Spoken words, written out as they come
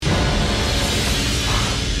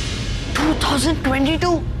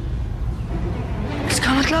2022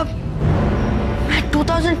 इसका मतलब मैं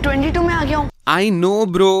 2022 में आ गया हूँ। आई नो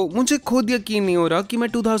ब्रो, मुझे खुद यकीन नहीं हो रहा कि मैं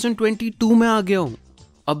 2022 में आ गया हूँ।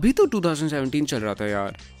 अभी तो 2017 चल रहा था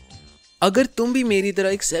यार। अगर तुम भी मेरी तरह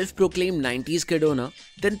एक सेल्फ प्रोक्लेम 90s किड हो ना,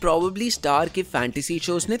 देन प्रोबेबली स्टार के फैंटेसी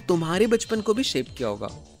शोज ने तुम्हारे बचपन को भी शेप किया होगा।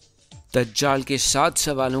 दज्जाल के 7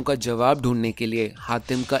 सवालों का जवाब ढूंढने के लिए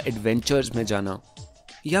हातिम का एडवेंचर्स में जाना,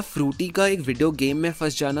 या फ्रूटी का एक वीडियो गेम में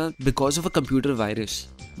फंस जाना because of a computer virus,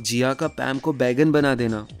 जिया का पैम को बैगन बना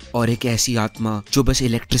देना, और एक ऐसी आत्मा जो बस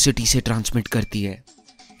इलेक्ट्रिसिटी से ट्रांसमिट करती है।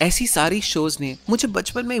 ऐसी सारी शोज ने मुझे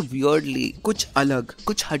बचपन में वियर्डली कुछ अलग,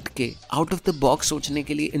 कुछ हटके, आउट ऑफ द बॉक्स सोचने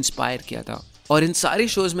के लिए इंस्पायर किया था। और इन सारे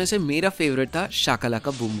शोज में से मेरा फेवरेट था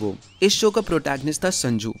शाकालाका बूम बूम। इस शो का प्रोटैगनिस्ट था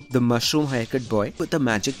Sanju, the mushroom haircut boy with a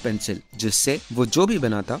magic pencil, जिससे वो जो भी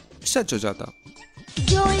बनाता सच हो जाता।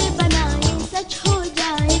 जो ये बनाए सच हो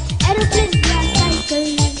जाए, एरोप्लेन या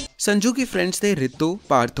साइकिल। संजू की फ्रेंड्स थे रितु,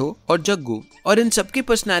 पार्थो और जग्गू, और इन सबकी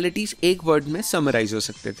पर्सनालिटीज एक वर्ड में समराइज हो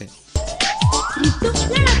सकते थे। रितु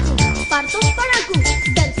लड़ाकू, पार्थो पढ़ाकू,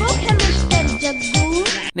 डरपोक है मिस्टर जग्गू।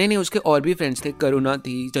 नहीं, उसके और भी फ्रेंड्स थे। करुणा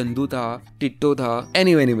थी, चंदू था, टिट्टो था।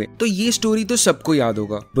 एनीवे, तो ये स्टोरी तो सबको याद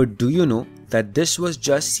होगा। But do you know that this was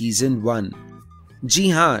just season 1? जी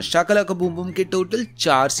हाँ, शाकालाका बूम बूम के टोटल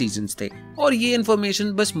 4 सीजन्स थे, और ये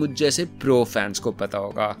इन्फॉर्मेशन बस मुझ जैसे प्रो फैंस को पता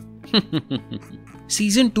होगा।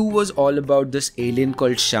 Season 2 was all about this alien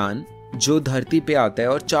called शान, जो धरती पे आता है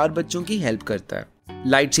और 4 बच्चों की हेल्प करता है।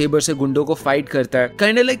 लाइट सेबर से गुंडों को फाइट करता है,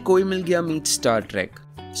 काइंडा लाइक कोई मिल गया meet Star Trek,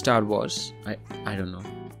 star Wars, I don't no.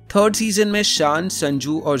 3rd season में शान,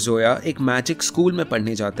 संजू और जोया एक मैजिक स्कूल में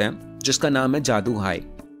पढ़ने जाते हैं जिसका नाम है जादू high.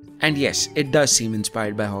 And yes, it does seam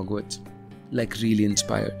inspired by Hogwarts, like really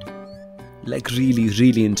inspired, like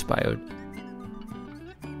really inspired.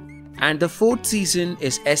 And the 4th season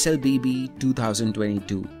is SLBB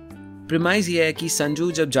 2022. Premise ये है कि संजू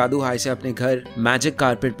जब जादू हाई से अपने घर मैजिक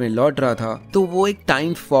कारपेट में लौट रहा था तो वो एक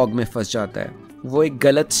टाइम फॉग में फंस जाता है। वो एक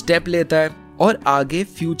गलत स्टेप लेता है और आगे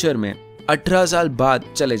फ्यूचर में 18 साल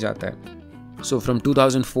बाद चले जाता है। So from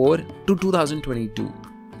 2004 to 2022.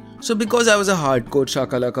 So because I was a hardcore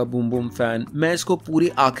Shakalaka Boom Boom fan, मैं इसको पूरी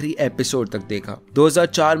आखिरी एपिसोड तक देखा।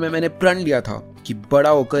 2004 में मैंने प्रण लिया था कि बड़ा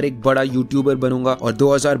होकर एक बड़ा यूट्यूबर बनूंगा और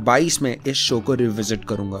 2022 में इस शो को रिविजिट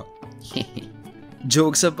करूंगा।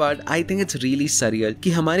 Jokes apart, I think it's really surreal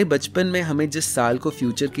कि हमारे बचपन में हमें जिस साल को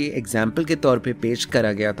फ्यूचर के एग्जाम्पल के तौर पे पेश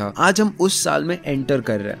करा गया था, आज हम उस साल में एंटर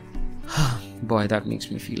कर रहे हैं। Boy, that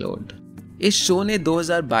makes me feel old. इस शो ने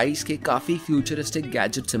 2022 के काफी फ्यूचरिस्टिक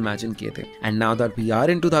गैजेट्स इमेजिन किए थे, and now that we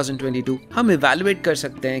are in 2022, हम इवैल्यूएट कर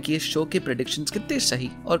सकते हैं कि इस शो के प्रेडिक्शंस कितने सही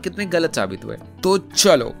और कितने गलत साबित हुए। तो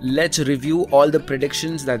चलो, let's review all the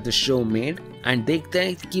predictions that the show made and देखते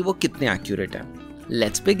हैं कि वो कितने एक्यूरेट हैं।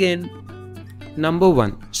 Let's begin. नंबर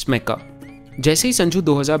 1, स्मेका। जैसे ही संजू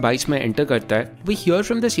 2022 में एंटर करता है, we hear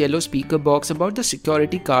from this yellow speaker box about the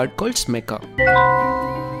security card called स्मेका।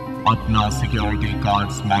 अपना सिक्योरिटी कार्ड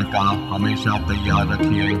स्मेका हमेशा तैयार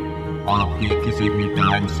रखिए। आपकी किसी भी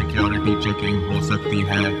टाइम सिक्योरिटी चेकिंग हो सकती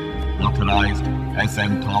है। Authorised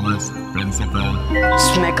SM Thomas, principal.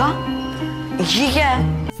 स्मेका? ये क्या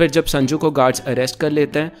है? फिर जब संजू को गार्ड्स अरेस्ट कर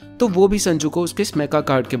लेते हैं तो वो भी संजू को उसके स्मेका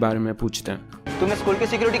कार्ड के बारे में पूछते हैं। तुमने स्कूल की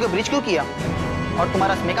सिक्योरिटी को ब्रीच क्यों किया? और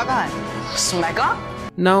तुम्हारा स्मेका कहाँ है? स्मेका?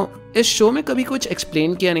 नाउ इस शो में कभी कुछ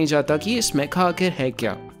एक्सप्लेन किया नहीं जाता कि ये स्मेका आखिर है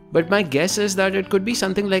क्या, but my guess is that it could be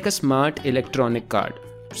something like a smart electronic card,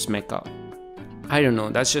 स्मेका। I don't know,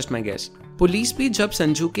 that's just my guess. Police भी जब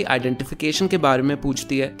संजू के आइडेंटिफिकेशन के बारे में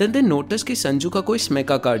पूछती है, then they notice कि संजू का कोई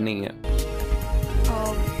स्मेका कार्ड नहीं है।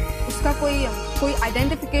 उसका कोई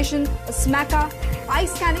आइडेंटिफिकेशन, स्मेका, आई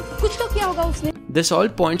स्कैनिंग कुछ तो किया होगा उसने। This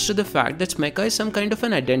all points to the fact that स्मेका is some kind of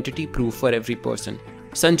an identity proof for every person.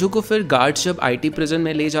 Sanju को फिर गार्ड्स जब IT प्रिजन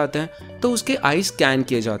में ले जाते हैं तो उसके आई स्कैन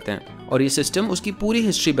किए जाते हैं और ये सिस्टम उसकी पूरी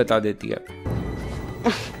हिस्ट्री बता देती है।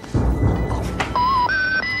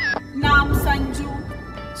 नाम संजू,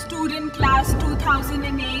 स्टूडेंट क्लास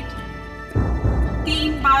 2008,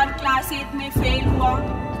 3 बार क्लास 8 में फेल हुआ,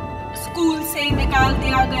 स्कूल से निकाल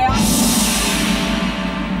दिया गया।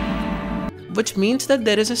 Which means that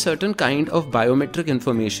there is a certain kind of biometric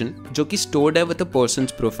information जो कि stored है with a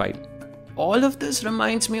person's profile. All of this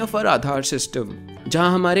reminds me of our Aadhaar system,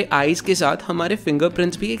 जहां हमारे आईज के साथ हमारे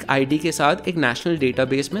फिंगरप्रिंट्स भी एक आईडी के साथ एक नेशनल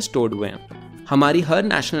डेटाबेस में स्टोर्ड हुए हैं। हमारी हर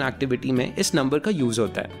नेशनल एक्टिविटी में इस नंबर का यूज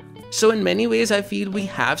होता है। So in many ways I feel we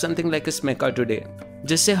have something like a स्मेका टुडे,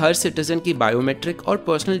 जिससे हर सिटीजन की बायोमेट्रिक और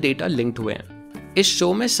पर्सनल डेटा लिंक्ड हुए हैं। इस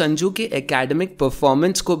शो में संजू के एकेडमिक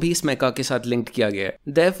परफॉर्मेंस को भी स्मेका के साथ लिंक किया गया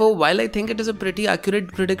है। Therefore, while I think it is a pretty accurate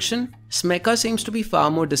prediction, Smeka seems to be far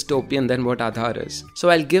more dystopian than what Aadhaar is. So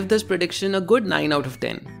I'll give this prediction a good 9 out of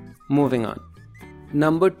 10. Moving on.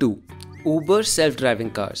 Number 2, Uber self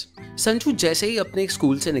driving cars. Sanju जैसे ही अपने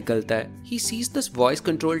school से निकलता है, he sees this voice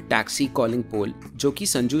controlled taxi calling Pole, जो कि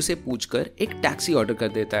संजू से पूछकर एक टैक्सी ऑर्डर कर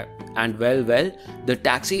देता है। And well, the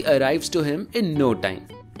taxi arrives to him in no time.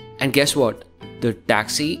 And guess what? The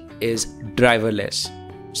taxi is driverless,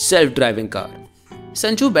 self driving car.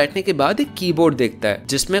 Sanju बैठने के बाद एक कीबोर्ड देखता है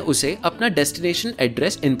जिसमें उसे अपना डेस्टिनेशन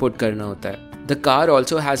एड्रेस इनपुट करना होता है। The car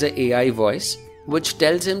also has a AI voice which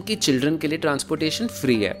tells him कि चिल्ड्रन के लिए ट्रांसपोर्टेशन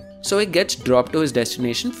फ्री है, so he gets dropped to his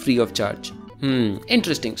destination free of charge.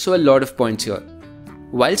 Interesting. So a lot of points here.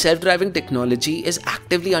 While self-driving technology is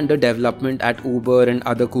actively under development at Uber and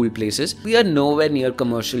other cool places, we are nowhere near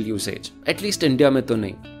commercial usage. At least India में तो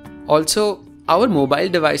नहीं. Also, our mobile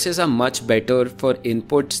devices are much better for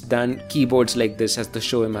inputs than keyboards like this, as the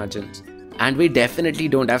show imagines. And we definitely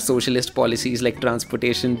don't have socialist policies like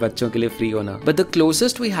transportation बच्चों के लिए free होना. But the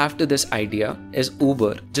closest we have to this idea is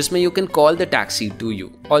Uber, जिसमें you can call the taxi to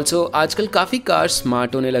you. Also, आजकल काफी cars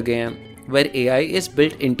smart होने लगे हैं, where AI is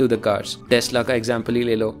built into the cars. Tesla का example ही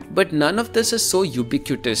ले लो. But none of this is so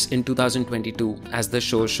ubiquitous in 2022 as the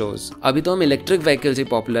show shows. अभी तो हम electric vehicles ही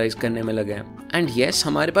popularize करने में लगे हैं. And yes,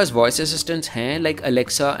 हमारे पास voice assistants हैं like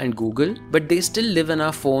Alexa and Google, but they still live in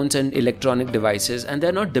our phones and electronic devices, and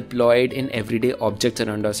they're not deployed in everyday objects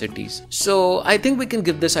around our cities. So I think we can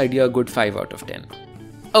give this idea a good 5 out of 10.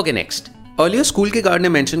 Okay, next. Earlier school के guard ने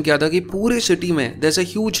mention किया था कि पूरे city में there's a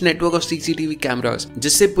huge network of CCTV cameras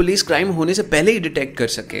जिससे police crime होने से पहले ही डिटेक्ट कर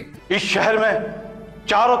सके। इस शहर में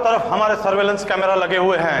चारों तरफ हमारे सर्वेलेंस कैमरा लगे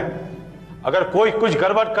हुए हैं। अगर कोई कुछ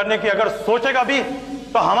गड़बड़ करने की अगर सोचेगा भी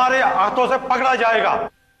तो हमारे हाथों से पकड़ा जाएगा।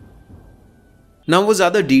 ना वो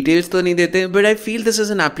ज्यादा डिटेल्स तो नहीं देते, but I feel this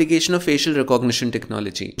is an application of facial recognition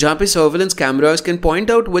technology जहां पे surveillance cameras can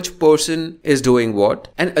point out which person is doing what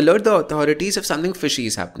and alert the authorities if something fishy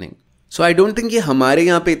is happening. So I don't think ये हमारे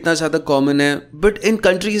यहाँ पे इतना ज़्यादा common है, but in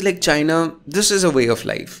countries like China, this is a way of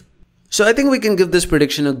life. So I think we can give this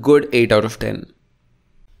prediction a good 8 out of 10.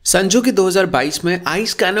 Sanju की 2022 में आई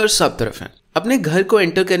scanner सब तरफ हैं। अपने घर को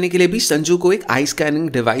एंटर करने के लिए भी संजू को एक आई स्कैनिंग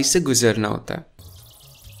डिवाइस से गुजरना होता है।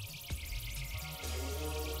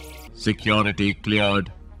 Security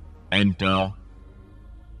cleared. Enter.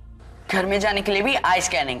 घर में जाने के लिए भी आई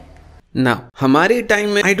स्कैनिंग। ना हमारे टाइम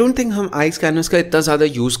में आई डोंट थिंक हम आई स्कैनर्स का इतना ज़्यादा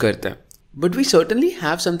यूज़ करते हैं, but we certainly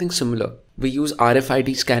have something similar. We use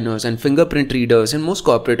RFID scanners and fingerprint readers in most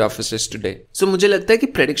corporate offices today. So मुझे लगता है कि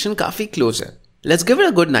प्रेडिक्शन काफ़ी क्लोज है. Let's give it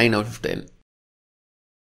a good 9 out of 10.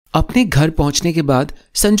 अपने घर पहुंचने के बाद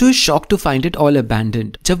Sanju is shocked to find it all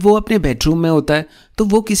abandoned. जब वो अपने बेडरूम में होता है तो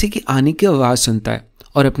वो किसी की आने की आवाज़ सुनता है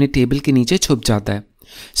और अपने टेबल के नीचे छुप जाता है.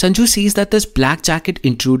 Sanju seize that this black jacket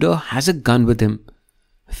intruder has a gun with him.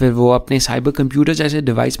 फिर वो अपने साइबर कंप्यूटर जैसे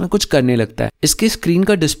डिवाइस में कुछ करने लगता है. इसके स्क्रीन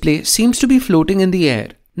का display seems to be floating in the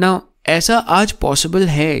air. Now ऐसा आज पॉसिबल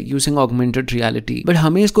है यूजिंग ऑगमेंटेड रियलिटी, बट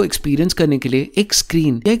हमें इसको एक्सपीरियंस करने के लिए एक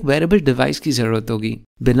स्क्रीन या एक वेरेबल डिवाइस की जरूरत होगी.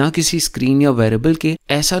 बिना किसी स्क्रीन या वेरेबल के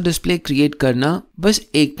ऐसा डिस्प्ले क्रिएट करना बस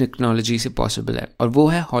एक टेक्नोलॉजी से पॉसिबल है, और वो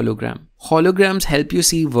है hologram. Holograms help you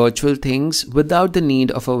see virtual things without the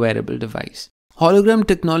need of a wearable device. Hologram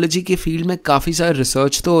technology के फील्ड में काफी सारा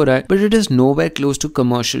रिसर्च तो हो रहा है, but it is nowhere close to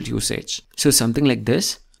commercial usage. So something like this,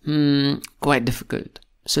 quite difficult.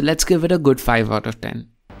 So let's give it a good 5 out of 10.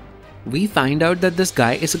 We find out that this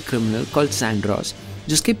guy is a criminal called Sandros,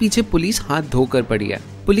 जिसके पीछे police हाथ धोकर पड़ी है.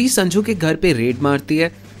 Police Sanju के घर पे red मारती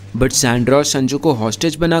है, but Sandros संजू को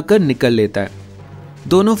हॉस्टेज बनाकर निकल लेता है.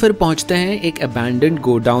 दोनों फिर पहुंचते हैं एक abandoned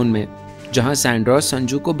गोडाउन में, जहां सैंड्रोस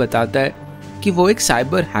संजू को बताता है कि वो एक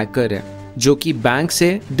साइबर हैकर है जो कि बैंक से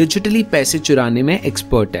डिजिटली पैसे चुराने में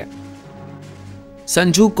एक्सपर्ट है.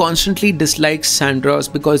 संजू कॉन्स्टेंटली डिसलाइक्स सैंड्रोस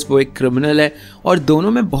बिकॉज वो एक क्रिमिनल है और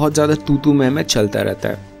दोनों में बहुत ज्यादा तू में चलता रहता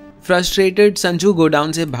है. फ्रस्ट्रेटेड संजू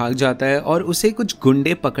गोडाउन से भाग जाता है और उसे कुछ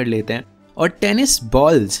गुंडे पकड़ लेते हैं और टेनिस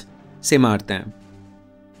बॉल्स से मारते हैं.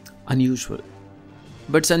 अनयूजुअल.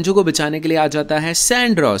 बट संजू को बचाने के लिए आ जाता है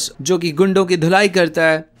सैंड्रोस, जो कि गुंडों की धुलाई करता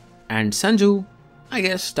है. And Sanju, I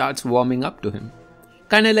guess, starts warming up to him.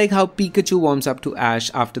 Kinda like how Pikachu warms up to Ash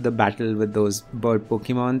after the battle with those bird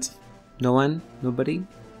Pokemons. No one? Nobody?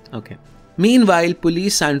 Okay. Meanwhile,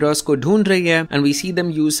 police Sandros को ढूंढ रही है and we see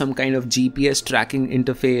them use some kind of GPS tracking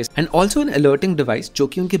interface and also an alerting device जो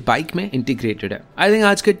कि उनके bike में integrated है. I think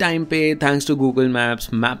आज के time पे, thanks to Google Maps,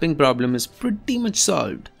 mapping problem is pretty much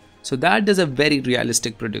solved. So that is a very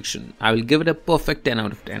realistic prediction. I will give it a perfect 10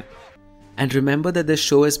 out of 10. And remember that this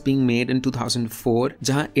show is being made in 2004,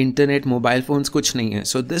 जहाँ internet, mobile phones कुछ नहीं है.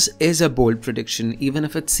 So this is a bold prediction, even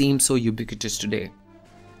if it seems so ubiquitous today.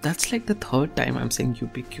 That's like the third time I'm saying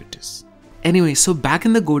ubiquitous. Anyway, so back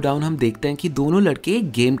in the godown हम देखते हैं कि दोनों लड़के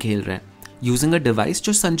एक गेम खेल रहे हैं यूजिंग अ डिवाइस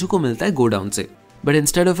जो संजू को मिलता है गोडाउन से। But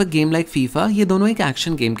instead of a game like FIFA, ये दोनों एक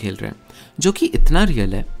एक्शन गेम खेल रहे हैं जो कि इतना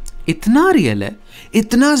रियल है,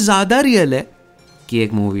 इतना ज़्यादा रियल है कि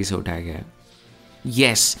एक मूवी से उठाया गया है।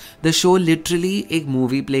 यस, द शो लिटरली एक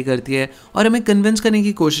मूवी प्ले करती है और हमें कन्विंस करने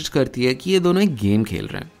की कोशिश करती है कि ये दोनों एक गेम खेल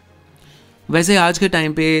रहे हैं। वैसे आज के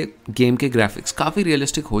टाइम पे गेम के ग्राफिक्स काफ़ी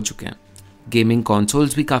रियलिस्टिक हो चुके हैं, गेमिंग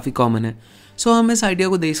कंसोल्स भी काफ़ी कॉमन है, सो हम इस आइडिया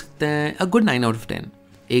को दे सकते हैं अ गुड 9 out of 10।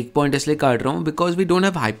 एक पॉइंट इसलिए काट रहा हूँ because we don't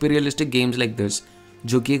have hyper realistic games like this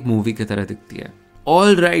जो कि एक मूवी की तरह दिखती है।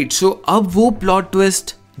 ऑल राइट, सो अब वो प्लॉट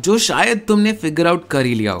ट्विस्ट जो शायद तुमने फिगर आउट कर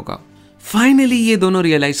ही लिया होगा। फाइनली ये दोनों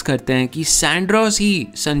रियलाइज करते हैं कि सैंड्रोस ही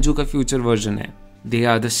संजू का फ्यूचर वर्जन है। They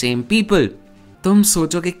are the same people. तुम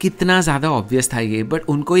सोचोगे कितना ज्यादा ऑब्वियस था ये, बट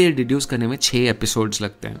उनको ये डिड्यूस करने में 6 एपिसोड्स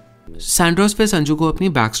लगते हैं। सैंड्रोस पे संजू को अपनी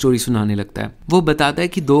बैक स्टोरी सुनाने लगता है। वो बताता है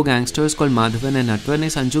कि 2 gangsters called Madhavan and Natwar ने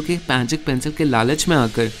संजू के मैजिक पेंसिल के लालच में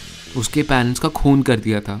आकर उसके पेरेंट्स का खून कर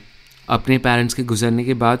दिया था। अपने पेरेंट्स के गुजरने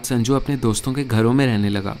के बाद संजू अपने दोस्तों के घरों में रहने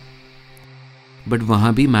लगा, बट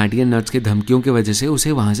वहाँ भी मैडी एंड नट्स के धमकियों की वजह से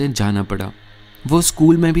उसे वहाँ से जाना पड़ा। वो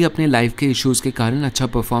स्कूल में भी अपने लाइफ के इश्यूज़ के कारण अच्छा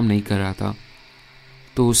परफॉर्म नहीं कर रहा था,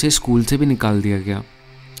 तो उसे स्कूल से भी निकाल दिया गया।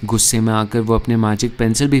 गुस्से में आकर वो अपने मैजिक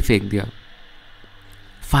पेंसिल भी फेंक दिया।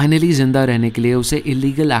 फाइनली जिंदा रहने के लिए उसे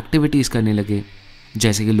इलीगल एक्टिविटीज़ करने लगे,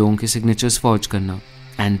 जैसे कि लोगों के सिग्नेचर्स फॉर्ज करना।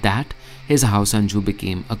 And that is how Sanju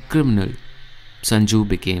became a criminal. Sanju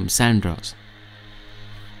became सैंड्रोस।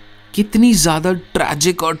 कितनी ज़्यादा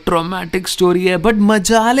ट्रैजिक और ट्रॉमेटिक स्टोरी है, बट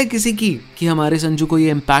मजाल है किसी की कि हमारे संजू को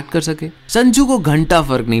ये इम्पैक्ट कर सके। संजू को घंटा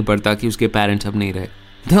फर्क नहीं पड़ता कि उसके पेरेंट्स अब नहीं रहे।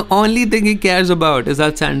 The only thing he cares about is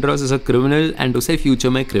that सैंड्रोस इज अ क्रिमिनल एंड उसे फ्यूचर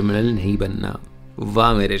में क्रिमिनल नहीं बनना।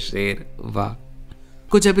 वाह मेरे शेर, वाह।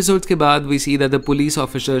 कुछ एपिसोड्स के बाद we see that the police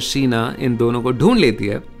officer Sheena इन दोनों को ढूंढ लेती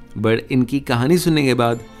है, बट इनकी कहानी सुनने के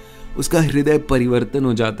बाद उसका हृदय परिवर्तन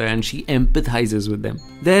हो जाता है and she empathizes with them.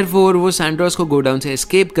 Therefore वो सैंड्रोस को गोडाउन से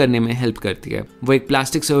एस्केप करने में हेल्प करती है। वो एक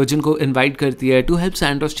प्लास्टिक सर्जन को इनवाइट करती है टू हेल्प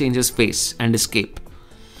सैंड्रोस change his face and escape.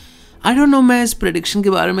 I don't know मैं इस प्रेडिक्शन के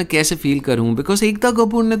बारे में कैसे फील करूं, बिकॉज एकता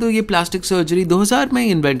कपूर ने तो ये प्लास्टिक सर्जरी 2000 में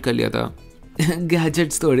ही इन्वेंट कर लिया था।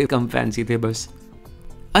 गैजेट्स थोड़े कम फैंसी थे बस।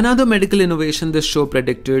 Another medical innovation this show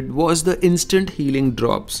predicted was the instant healing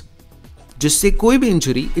drops, जिससे कोई भी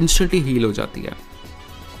इंजरी इंस्टेंटली हील हो जाती है।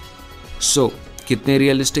 So, कितने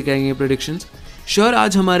रियलिस्टिक हैं ये प्रेडिक्शंस? श्योर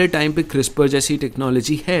आज हमारे टाइम पे क्रिस्पर जैसी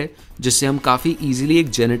टेक्नोलॉजी है जिससे हम काफ़ी इजीली एक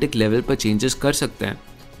जेनेटिक लेवल पर चेंजेस कर सकते हैं।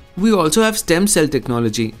 We also have stem cell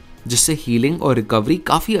technology जिससे हीलिंग और रिकवरी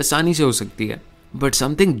काफ़ी आसानी से हो सकती है। But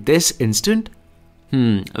something this instant?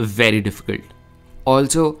 Very difficult.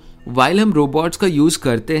 Also, while हम रोबोट्स का यूज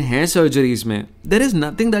करते हैं सर्जरीज में, there is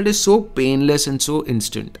nothing that is so painless and so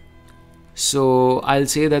instant. So I'll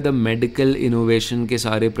say that the medical innovation के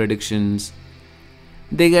सारे predictions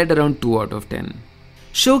they get around 2 out of 10.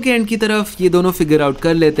 Show के and की तरफ ये दोनों फिगर आउट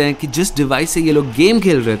कर लेते हैं कि जिस डिवाइस से ये लोग गेम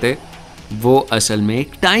खेल रहे थे वो असल में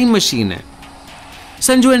एक टाइम मशीन है।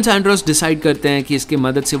 संजू एंड सैंड्रोस डिसाइड करते हैं कि इसकी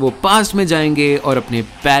मदद से वो पास्ट में जाएंगे और अपने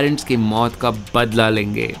पेरेंट्स की मौत का बदला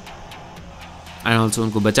लेंगे एंड ऑल्सो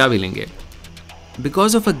उनको बचा भी लेंगे।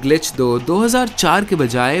 बिकॉज ऑफ अ ग्लिच 2004 के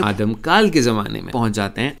बजाय आदम काल के ज़माने में पहुंच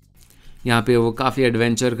जाते हैं। यहाँ पे वो काफ़ी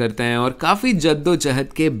एडवेंचर करते हैं और काफ़ी जद्दोजहद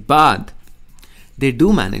के बाद they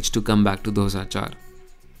do manage to come back to 2004,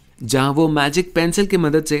 जहाँ वो मैजिक पेंसिल की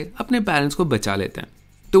मदद से अपने पेरेंट्स को बचा लेते हैं।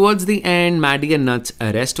 Towards the end Maddie and nuts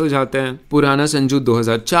arrest हो जाते हैं। पुराना संजू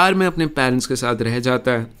 2004 में अपने पेरेंट्स के साथ रह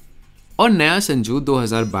जाता है और नया संजू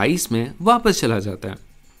 2022 में वापस चला जाता है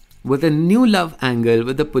with a new love angle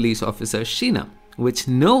with the police officer Sheena, which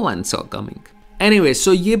no one saw coming. Anyway,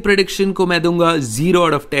 so ये prediction को मैं दूंगा 0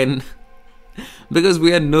 out of 10 because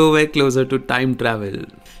we are nowhere closer to time travel.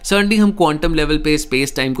 Certainly हम quantum level पे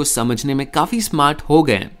space time को समझने में काफ़ी smart हो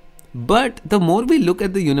गए हैं, but the more we look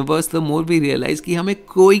at the universe, the more we realize कि हमें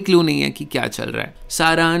कोई clue नहीं है कि क्या चल रहा है।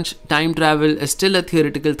 सारांश, time travel is still a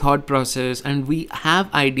theoretical thought process and we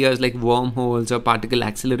have ideas like wormholes or particle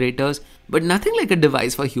accelerators, but nothing like a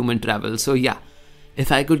device for human travel. So yeah,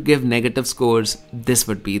 if I could give negative scores, this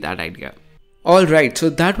would be that idea. Alright, so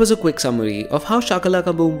that was a quick summary of how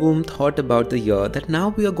Shakalaka Boom Boom thought about the year that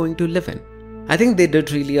now we are going to live in. I think they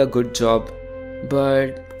did really a good job,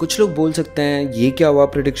 but कुछ लोग बोल सकते हैं ये क्या हुआ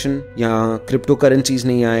prediction, यहाँ crypto currencies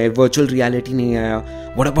नहीं आए, वर्चुअल रियलिटी नहीं आया,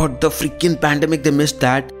 what about the freaking pandemic, they missed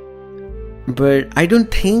that. But I don't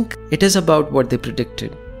think it is about what they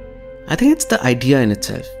predicted, I think it's the idea in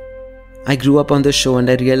itself. I grew up on this show and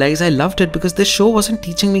I realized I loved it because this show wasn't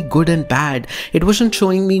teaching me good and bad. It wasn't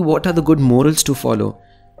showing me what are the good morals to follow.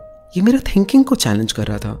 ये मेरा thinking को challenge कर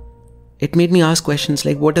रहा था. It made me ask questions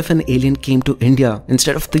like, what if an alien came to India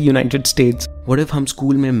instead of the United States? What if हम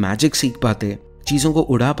school में magic सीख पाते, चीज़ों को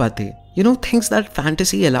उड़ा पाते? You know, things that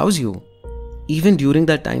fantasy allows you. Even during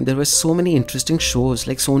that time, there were so many interesting shows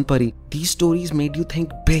like Sonpari. These stories made you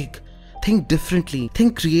think big, think differently,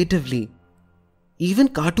 think creatively. Even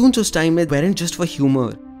cartoons उस time में weren't just for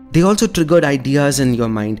humor. They also triggered ideas in your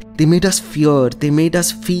mind. They made us fear. They made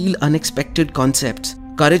us feel unexpected concepts.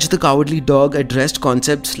 Courage the Cowardly Dog addressed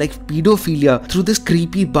concepts like pedophilia through this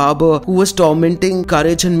creepy barber who was tormenting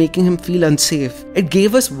Courage and making him feel unsafe. It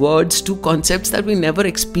gave us words to concepts that we never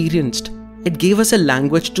experienced. It gave us a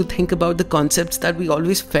language to think about the concepts that we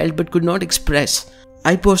always felt but could not express.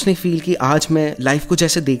 I personally feel कि आज मैं life को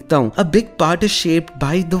जैसे देखता हूँ, a big part is shaped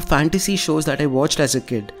by the fantasy shows that I watched as a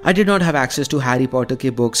kid. I did not have access to Harry Potter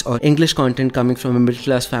के books or English content coming from a middle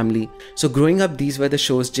class family. So growing up, these were the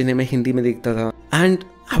shows जिन्हें मैं हिंदी में देखता था, and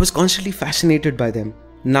I was constantly fascinated by them.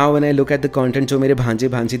 Now when I look at the content जो मेरे भांजे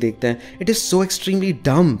भांजी देखते हैं, it is so extremely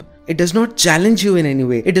dumb. It does not challenge you in any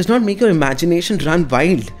way. It does not make your imagination run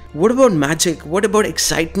wild. What about magic? What about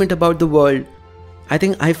excitement about the world? I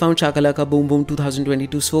think I found Shakalaka Boom Boom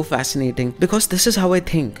 2022 so fascinating because this is how I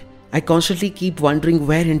think. I constantly keep wondering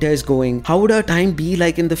where India is going. How would our time be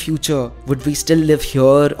like in the future? Would we still live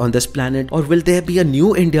here on this planet, or will there be a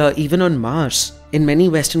new India even on Mars? In many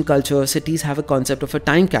Western cultures, cities have a concept of a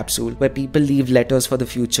time capsule where people leave letters for the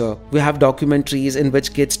future. We have documentaries in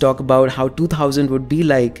which kids talk about how 2000 would be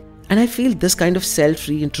like. And I feel this kind of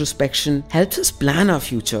self-reintrospection helps us plan our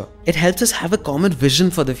future. It helps us have a common vision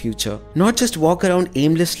for the future. Not just walk around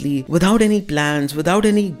aimlessly, without any plans, without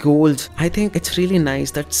any goals. I think it's really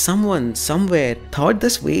nice that someone, somewhere, thought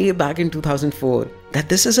this way back in 2004. That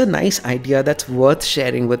this is a nice idea that's worth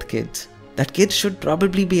sharing with kids. That kids should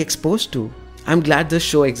probably be exposed to. I'm glad this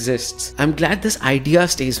show exists. I'm glad this idea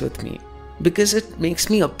stays with me. Because it makes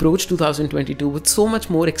me approach 2022 with so much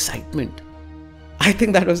more excitement. I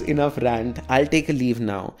think that was enough rant. I'll take a leave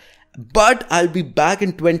now. But I'll be back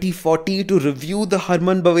in 2040 to review the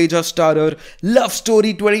Harman Baweja starrer Love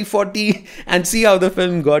Story 2040 and see how the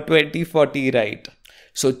film got 2040 right.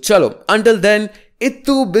 So chalo, until then,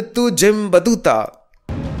 Ittu Bittu Jim Batuta.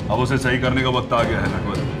 अब उसे सही करने का वक्त आ गया है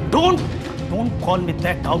Natwar. Don't call me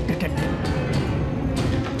that outdated name.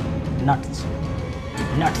 Nuts.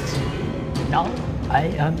 Now I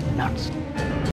am nuts.